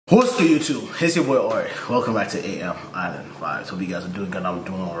What's good, YouTube? It's your boy Ori. Welcome back to AM Island Vibes. Hope you guys are doing good. I'm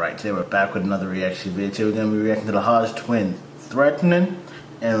doing alright. Today we're back with another reaction video. Today we're going to be reacting to the Hodgetwins threatening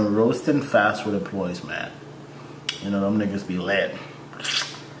and roasting fast food employees, man. You know, them niggas be lit.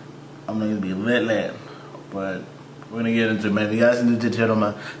 Them niggas be lit. But we're going to get into it, man. If you guys are new to the channel,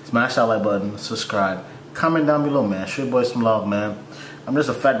 man, smash that like button, subscribe, comment down below, man. Show your boy some love, man. I'm just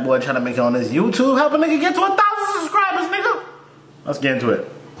a fat boy trying to make it on this YouTube. Help a nigga get to 1,000 subscribers, nigga. Let's get into it.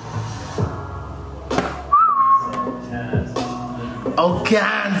 All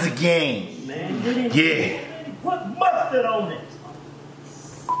kinds of games. Man, you didn't put mustard on it.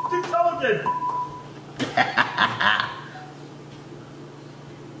 You told you.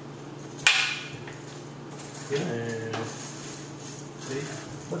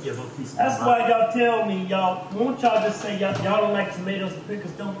 That's why y'all tell me, y'all, won't y'all just say y'all don't like tomatoes and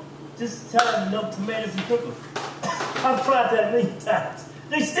pickles? Don't just tell them no tomatoes and pickles. I've tried that many times.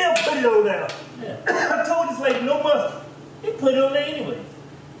 They still put it on there. Yeah. I told this lady no mustard. They put it on there anyway.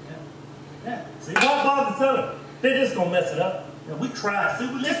 Yeah. See, why bother telling them? They're just gonna mess it up. Yeah, we tried. See,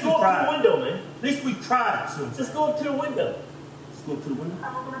 let's go up to the window, man. At least we tried. So just go up to the window. Let's go to the window.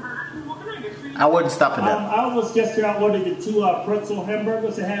 I wouldn't stop at that. I was just here. I ordered the 2 pretzel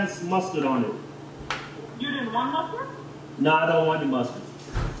hamburgers. It has mustard on it. You didn't want mustard? No, I don't want the mustard.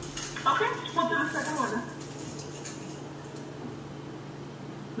 Okay, we'll do the second order.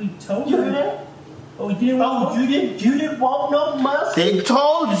 We told you that. Oh, you didn't want you didn't want no mustard? They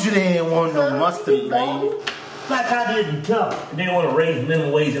told you they didn't want no mustard, baby. Like I didn't tell them. They want to raise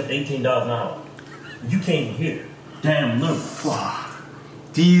minimum wage up to $18 an hour. You came here. Damn little.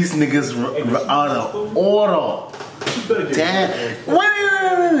 These niggas were out of order. Damn.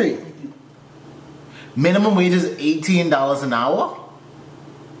 Wait. Minimum wage is $18 an hour?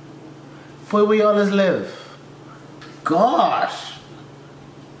 Where we all live? Gosh.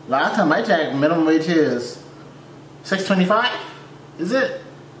 Last time I checked, minimum wage is $6.25. Is it?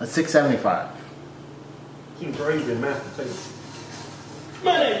 Or $6.75? Keep crazy, master.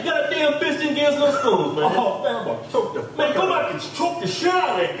 Man, that goddamn bitch didn't give us no spoons, man. Oh, man, I'm gonna choke the man, come back and choke the shit out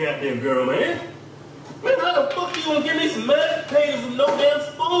of that goddamn girl, man. Man, how the fuck you gonna give me some mashed potatoes with no damn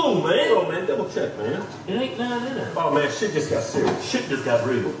spoon, man? Oh, man, double check, man. It ain't none in there. Oh, man, shit just got serious. Shit just got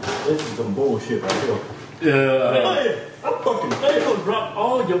real. This is some bullshit right here. Man, I'm fucking gonna drop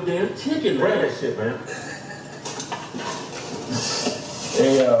all your damn chicken, Grab man. that shit, man.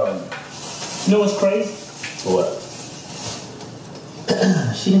 Hey, you know what's crazy? What?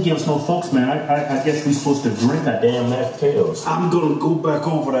 She didn't give us no forks, man. I guess we supposed to drink our damn mashed potatoes. I'm gonna go back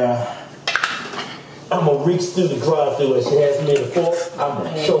over there. I'm gonna reach through the drive-thru and she has me in the fork. I'm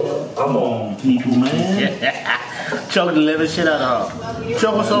gonna choke her. Come on, people, man. Choke the living shit out of her.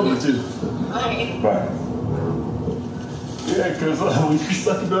 Choke us over too. Right. Yeah, cause when she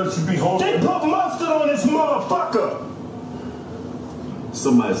suck it up, she be home. They put mustard on this motherfucker.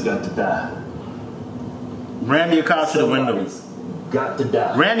 Somebody's got to die. Ram your car to the window. Got to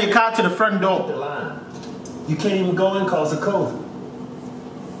die. Ram your car to the front The door. line. You can't even go in cause of COVID.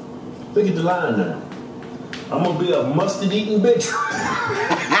 Look at the line now. I'm gonna be a mustard eating bitch.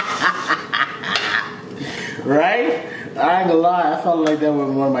 Right? I ain't gonna lie, I felt like that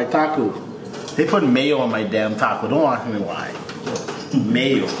with one of my tacos. They put mayo on my damn taco. Don't ask me why.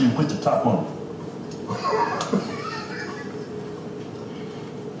 Mayo. You put the top on.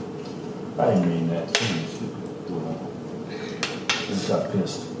 I didn't mean that. Just got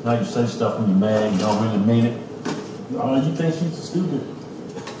pissed. Now you say stuff when you're mad, you don't really mean it. Oh, you think she's stupid.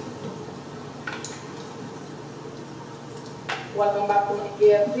 Welcome back to the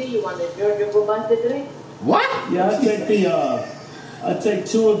KFC. You want the Georgia Gold today? What? Yeah, I take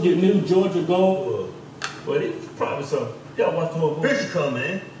 2 of your new Georgia Gold. But it's probably some. Y'all watch the whole movie. Bitch, come,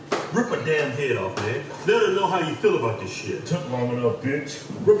 man. Rip her damn head off, man. Let her know how you feel about this shit. Took long enough, bitch.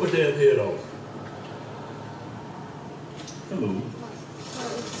 Rip her damn head off. Hello.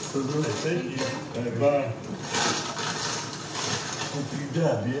 Hey, thank you. Hey, bye. Hope you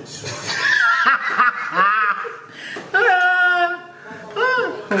die, bitch.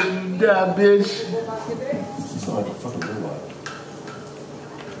 Yeah, bitch. She sound like a fucking robot.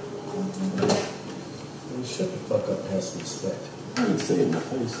 Shut the fuck up and have some respect. I didn't say it in my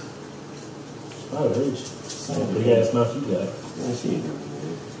face. I heard you. Some big ass mouth you got. Man, she ain't doing it.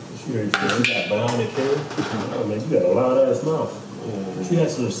 She heard you. You got bionic hair. Oh man, you got a loud ass mouth. Yeah, she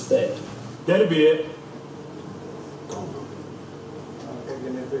has some respect. That'll be it.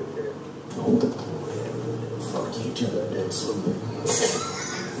 Fuck you, tell her that something.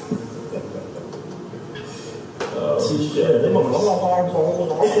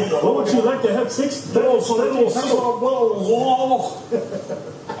 What would you like to have 6 No,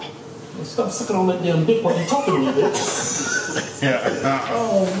 Stop sucking on that damn dick while you're talking to me, bitch.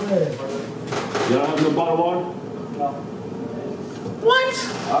 Oh man. Y'all have no bottled water? No. What?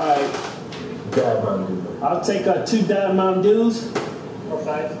 Alright. Diet Mountain Dew. I'll take 2 Diet Mountain Dews. What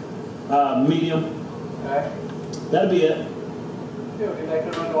size? Medium. Alright. That'll be it. Okay, would you like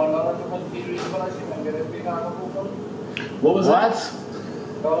to run $1 to fee scholarship and get a free card of coupon? What was that?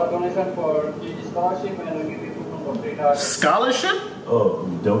 What? $1 donation for GG scholarship and we'll give you coupon for $3. Scholarship? Oh,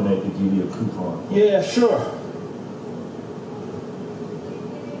 you donate to give you a coupon. Yeah, sure.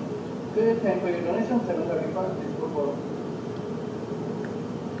 Okay, thank you for your donation. $7.35. Please go for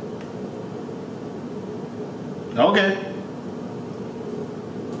Okay.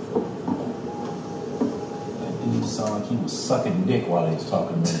 That dude sounded like he was sucking dick while he was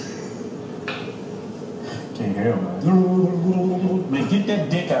talking to me. Can't hear him, man. Man, get that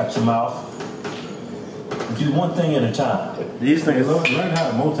dick out your mouth. Do one thing at a time. These things. Learn how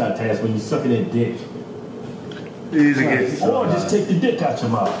to multitask when you're sucking that dick. Easy get. Or just take the dick out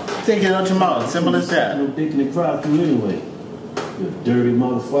your mouth. Take it out your mouth. Simple as that. No dick in the drive-thru anyway. You dirty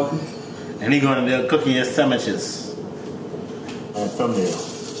motherfucker. And he going in there cooking your sandwiches. And thumbnail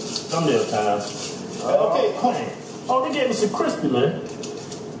time. Okay, hold on. Oh, they gave us a crispy, man.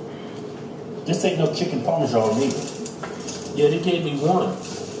 This ain't no chicken parmesan either. Yeah, they gave me one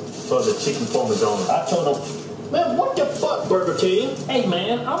for the chicken parmesan. I told them, man, what the fuck, Burger King? Hey,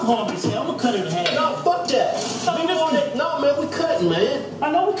 man, I'm hungry, so I'm gonna cut it in half. No, fuck that. No, man, we cutting, man.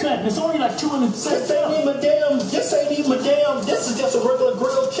 I know we cutting. It's only like 206. This ain't even my damn. This is just a regular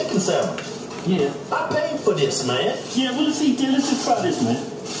grilled chicken sandwich. Yeah. I paid for this, man. Yeah, well, let's see. Let's just try this, man.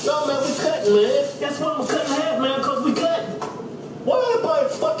 No, man, we cutting, man. That's why I'm cutting in half, man, because we cutting. Why everybody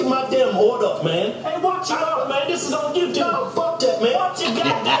fucking my damn order up, man? Hey, watch it out, man. This is on YouTube. No, fuck that, man. Watch it,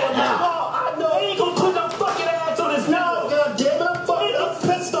 goddamn, man. Oh, I know. He ain't gonna put no fucking ads on this now. Goddamn it, I'm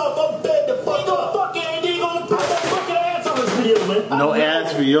pissed off. I'm bad the fuck up. He ain't gonna put no fucking ads on this video, man. No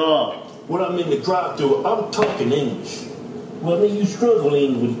ads for y'all. When I'm in the drive-thru, I'm talking English. Well, then you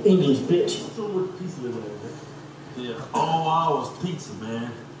struggling with English, bitch. So much pizza in there, man. Yeah. All hours pizza,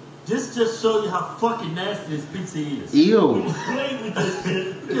 man. Just show you how fucking nasty this pizza is. Ew. Play with this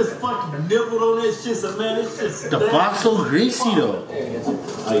shit. Just fucking nibbled on that shit, so man, it's just The box so greasy though.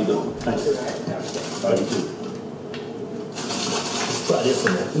 How you doing? Thanks. How you doing? Let's try this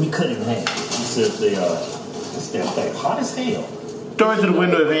one, man. Let me cut it in half. He says they are. This damn thing hot as hell. Throw it to the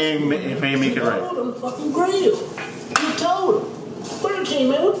window if he ain't make it right. You told him fucking grill. You told him. Burger King,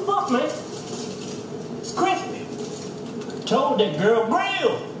 man. What the fuck, man? It's crispy. Told that girl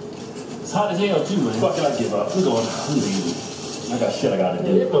grill. It's hot as hell too, man. Fuck it, I give up. I'm going. I'm leaving. I got shit I gotta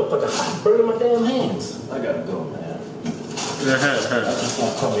do. That motherfucker hot, burning my damn hands. I gotta go, man. I just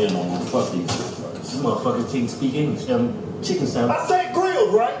won't come in no more. Fuck these motherfuckers. This motherfucker can't speak English. Chicken sandwich. I said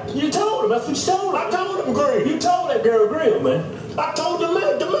grilled, right? You told him. That's what you told him. I told him grilled. You told that girl grilled, man. I told the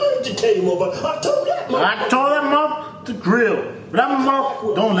manager came over. I told that motherfucker. I told that mother to grill. But I'm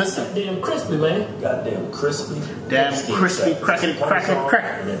don't listen. Goddamn crispy, man. Goddamn crispy. Damn crispy, crackety, crackety,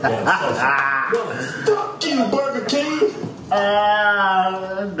 crack. Fuck you, Burger King.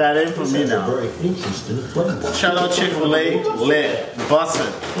 That ain't for me now. Very interesting flavor. Shout out Chick-fil-A, lit,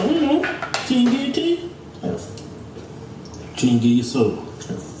 bussin'. She didn't give it to you? She didn't give you soda.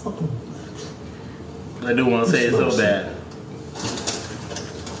 I do want to say it so bad.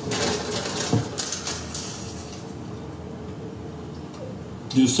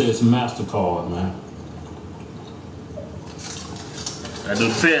 You say it's MasterCard, man. I do You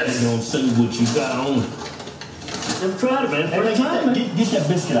this. don't say what you got on. I'm trying, man. Hey, get that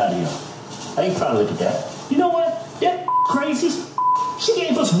biscuit out of here. I ain't trying to look at that. You know what? That crazy. She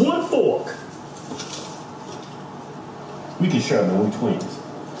gave us one fork. We can share, man. We twins.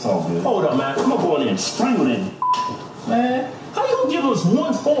 It's all good. Hold up, man. I'm gonna go in there and strangle that. Man, how you gonna give us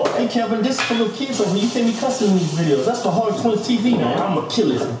one fork? Hey, Kevin, this is for little kids. Like, when you see me cussing in these videos, that's for Hodgetwins TV, man. I'm gonna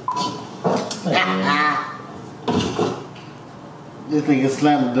kill it. This nigga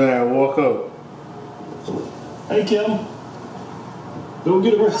slammed the door and walk up. Hey, Kevin. Don't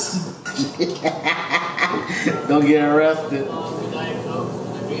get arrested. Don't get arrested.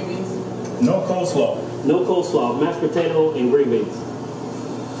 No coleslaw. No coleslaw. Mashed potato and green beans.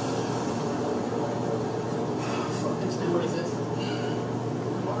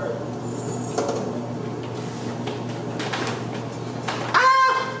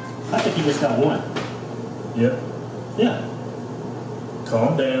 I think you just got one. Yeah. Yeah.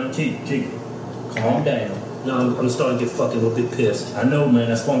 Calm down. Keep. Calm down. No, I'm starting to get fucking a little bit pissed. I know, man.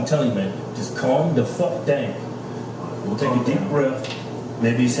 That's what I'm telling you, man. Just calm the fuck down. We'll take a deep breath.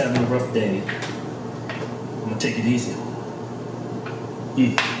 Maybe he's having a rough day. I'm gonna take it easy.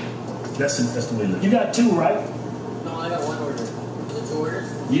 Yeah. That's the way it looks. You got 2, right? No, I got 1 order. Is it 2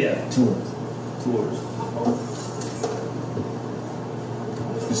 orders? Yeah, 2 orders. 2 orders.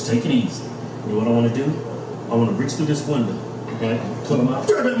 Just take it easy. You know what I want to do? I want to reach through this window. Okay? Pull them out.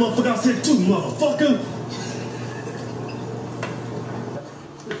 Grab that motherfucker outside too, motherfucker!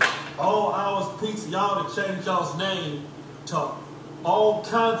 All Hours Pizza, y'all to change y'all's name to all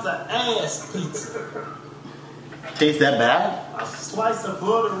kinds of ass pizza. Tastes that bad? A slice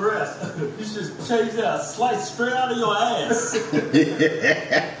above the rest. You should change that. A slice straight out of your ass.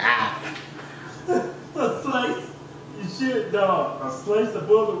 A slice. You should, dog. A slice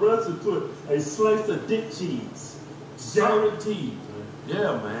above the rest and put a slice of dick cheese. Guaranteed.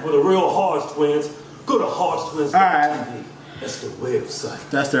 Yeah, man. For the real Hodgetwins, go to Hodgetwins. Alright. That's the website.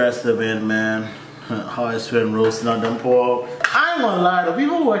 That's the rest of it, man. Hodgetwins roasting on them pork. I ain't gonna lie, the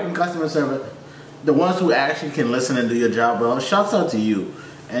people who work in customer service, the ones who actually can listen and do your job well, shouts out to you.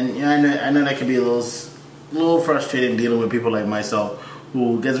 And you know, I know that can be a little frustrating dealing with people like myself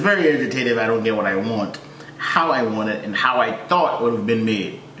who gets very irritated if I don't get what I want, how I want it, and how I thought it would have been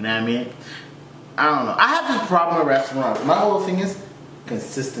made. You know what I mean? I don't know. I have this problem with restaurants. My whole thing is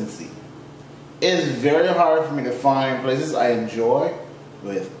consistency. It's very hard for me to find places I enjoy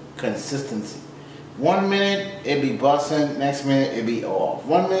with consistency. 1 minute it be busting, next minute it be off.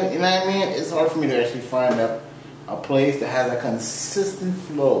 1 minute, you know what I mean? It's hard for me to actually find a place that has a consistent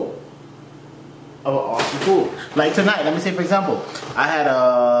flow of awesome food. Like tonight, let me say for example, I had a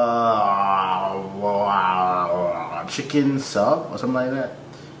chicken sub or something like that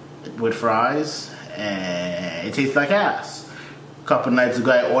with fries, and it tastes like ass. A couple nights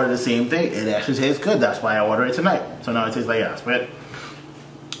ago I ordered the same thing. It actually tastes good. That's why I ordered it tonight. So now it tastes like ass. But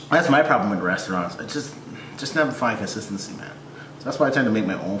that's my problem with restaurants. I just never find consistency, man. So that's why I tend to make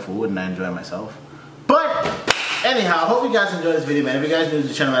my own food and I enjoy myself. But anyhow, I hope you guys enjoyed this video, man. If you guys new to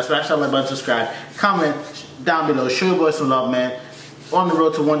the channel, man, smash that like button, subscribe, comment down below, show your boy some love, man. On the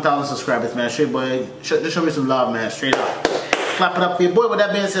road to 1,000 subscribers, man. Show me some love, man. Straight up. Clap it up for your boy. With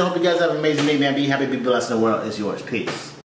that being said, hope you guys have an amazing day, man. Be happy, be blessed, and the world is yours. Peace.